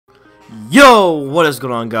Yo, what is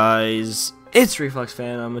going on, guys? It's Reflex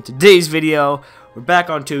Phantom. In today's video, we're back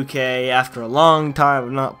on 2K after a long time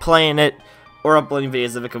of not playing it or uploading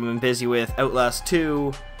videos that I've been busy with Outlast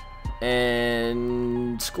 2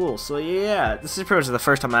 and school. So yeah, this is pretty much the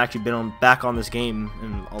first time I've actually been back on this game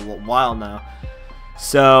in a while now.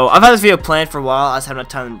 So I've had this video planned for a while. I just haven't had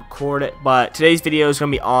time to record it, but today's video is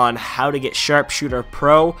going to be on how to get Sharpshooter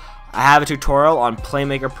Pro. I have a tutorial on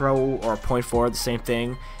Playmaker Pro or Point Forward, the same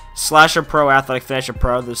thing. Slasher Pro, Athletic Finisher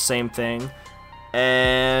Pro, the same thing.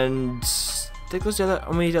 And I think those are the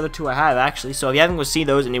only other two I have, actually. So if you haven't seen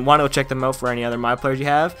those and you want to go check them out for any other My Players you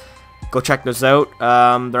have, go check those out.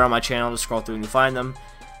 They're on my channel. Just scroll through and you find them.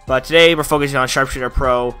 But today we're focusing on Sharpshooter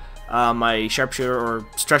Pro, my Sharpshooter or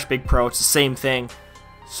Stretch Big Pro. It's the same thing.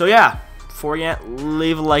 So yeah, before you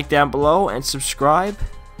leave a like down below and subscribe.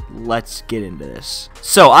 Let's get into this.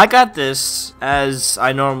 So I got this as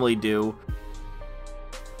I normally do.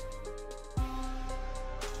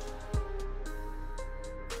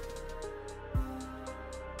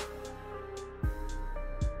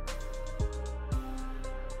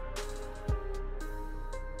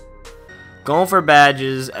 Going for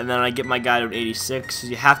badges, and then I get my guy to an 86.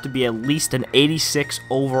 You have to be at least an 86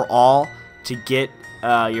 overall to get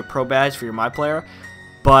your pro badge for your My Player.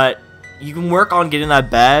 But you can work on getting that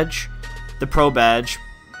badge, the pro badge,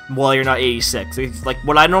 while you're not 86. It's like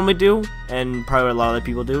what I normally do, and probably what a lot of other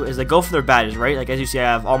people do, is they go for their badges, right? Like as you see, I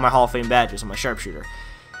have all my Hall of Fame badges on my Sharpshooter.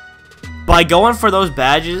 By going for those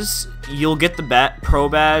badges, you'll get the pro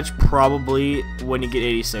badge probably when you get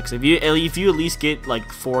 86. If you at least get like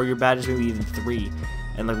 4 of your badges, maybe even 3,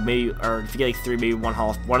 and like maybe, or if you get like 3, maybe one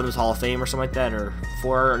of those Hall of Fame or something like that, or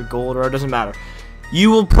 4 gold, or it doesn't matter.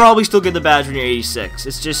 You will probably still get the badge when you're 86.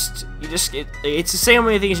 It's just it's the same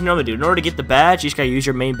way things you normally do. In order to get the badge, you just gotta use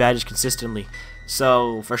your main badges consistently.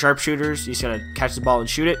 So for sharpshooters, you just gotta catch the ball and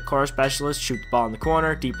shoot it. Corner specialist, shoot the ball in the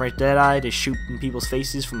corner. Deep range deadeye, to shoot in people's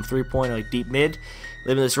faces from 3-point or like deep mid.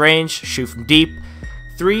 Limitless range, shoot from deep.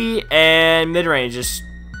 3 and mid range, just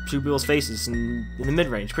shoot people's faces in the mid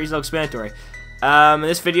range. Pretty self-explanatory. In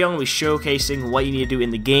this video, I'm gonna be showcasing what you need to do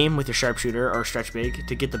in the game with your sharpshooter or stretch big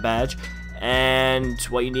to get the badge, and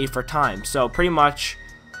what you need for time. So pretty much,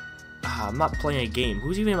 I'm not playing a game.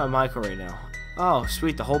 Who's even in my micro right now? Oh,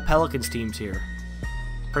 sweet, the whole Pelicans team's here.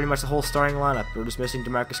 Pretty much the whole starting lineup. We're just missing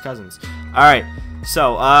DeMarcus Cousins. Alright,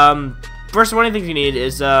 so, first one of the things you need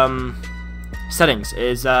is, settings.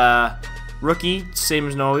 Is, rookie, same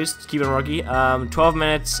as always, keep it on rookie. 12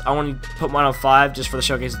 minutes, I want to put mine on 5 just for the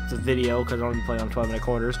showcase of the video, because I don't want to be playing on 12-minute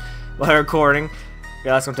quarters while recording.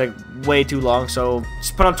 Yeah, that's going to take way too long, so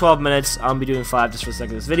just put on 12 minutes. I'm going to be doing 5 just for the sake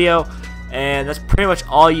of this video, and that's pretty much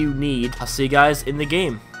all you need. I'll see you guys in the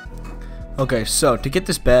game. Okay, so to get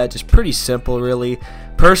this badge, it's pretty simple, really.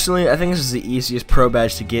 Personally, I think this is the easiest pro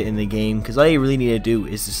badge to get in the game, because all you really need to do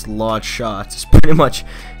is just launch shots. It's pretty much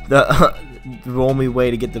the only way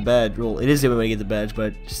to get the badge. Well, it is the only way to get the badge,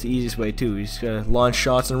 but it's the easiest way too. You just gotta launch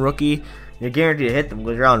shots on rookie. You're guaranteed to hit them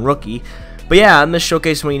because you're on rookie. But yeah, I'm just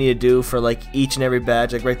showcasing what you need to do for like each and every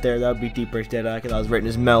badge. Like right there, that would be deep range deadeye, because I was right in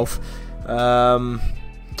his mouth. And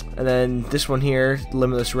then this one here,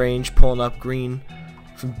 limitless range, pulling up green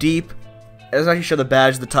from deep. It doesn't actually show the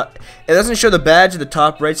badge at the top. It doesn't show the badge at the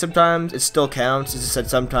top right sometimes. It still counts. As I said,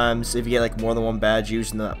 sometimes if you get like more than one badge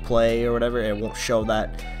used in that play or whatever, it won't show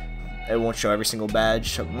that. It won't show every single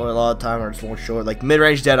badge a lot of the time, or it just won't show it. Like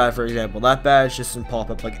mid-range deadeye, for example, that badge just doesn't pop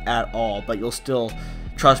up like at all. But you'll still,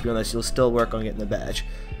 trust me on this, you'll still work on getting the badge.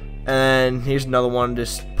 And here's another one.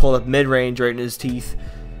 Just pull up mid-range right in his teeth.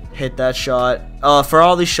 Hit that shot. For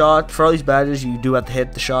all these badges, you do have to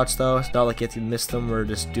hit the shots though. It's not like you have to miss them or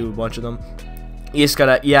just do a bunch of them. You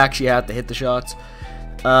actually have to hit the shots.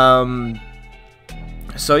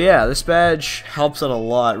 So yeah, this badge helps out a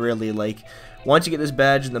lot, really. Like once you get this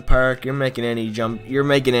badge in the park, you're making any jump, you're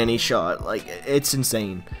making any shot. Like it's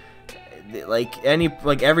insane. Like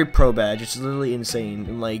every pro badge, it's literally insane.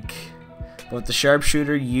 And like with the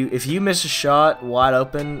sharpshooter, if you miss a shot wide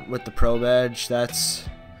open with the pro badge, that's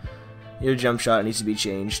your jump shot needs to be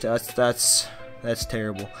changed. That's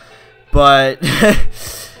terrible. But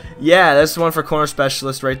yeah, that's the one for corner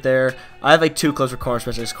specialist right there. I have like 2 clips for corner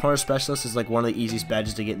specialist. Corner specialist is like one of the easiest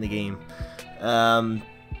badges to get in the game.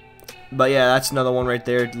 But yeah, that's another one right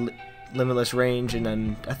there. Limitless range, and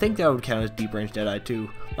then I think that would count as deep range deadeye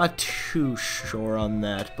too. Not too sure on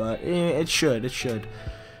that, but it should.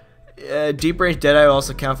 Deep range deadeye will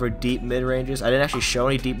also count for deep mid ranges. I didn't actually show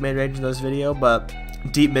any deep mid ranges in this video, but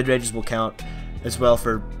deep mid ranges will count. as well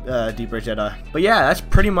for Deep Ray Jedi. But yeah, that's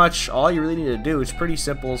pretty much all you really need to do. It's pretty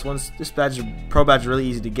simple. This pro badge is really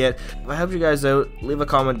easy to get. If I helped you guys out, leave a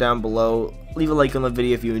comment down below. Leave a like on the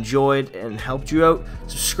video if you enjoyed and helped you out.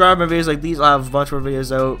 Subscribe to my videos like these. I'll have a bunch more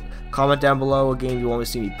videos out. Comment down below what game you want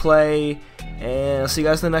to see me play. And I'll see you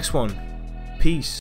guys in the next one. Peace.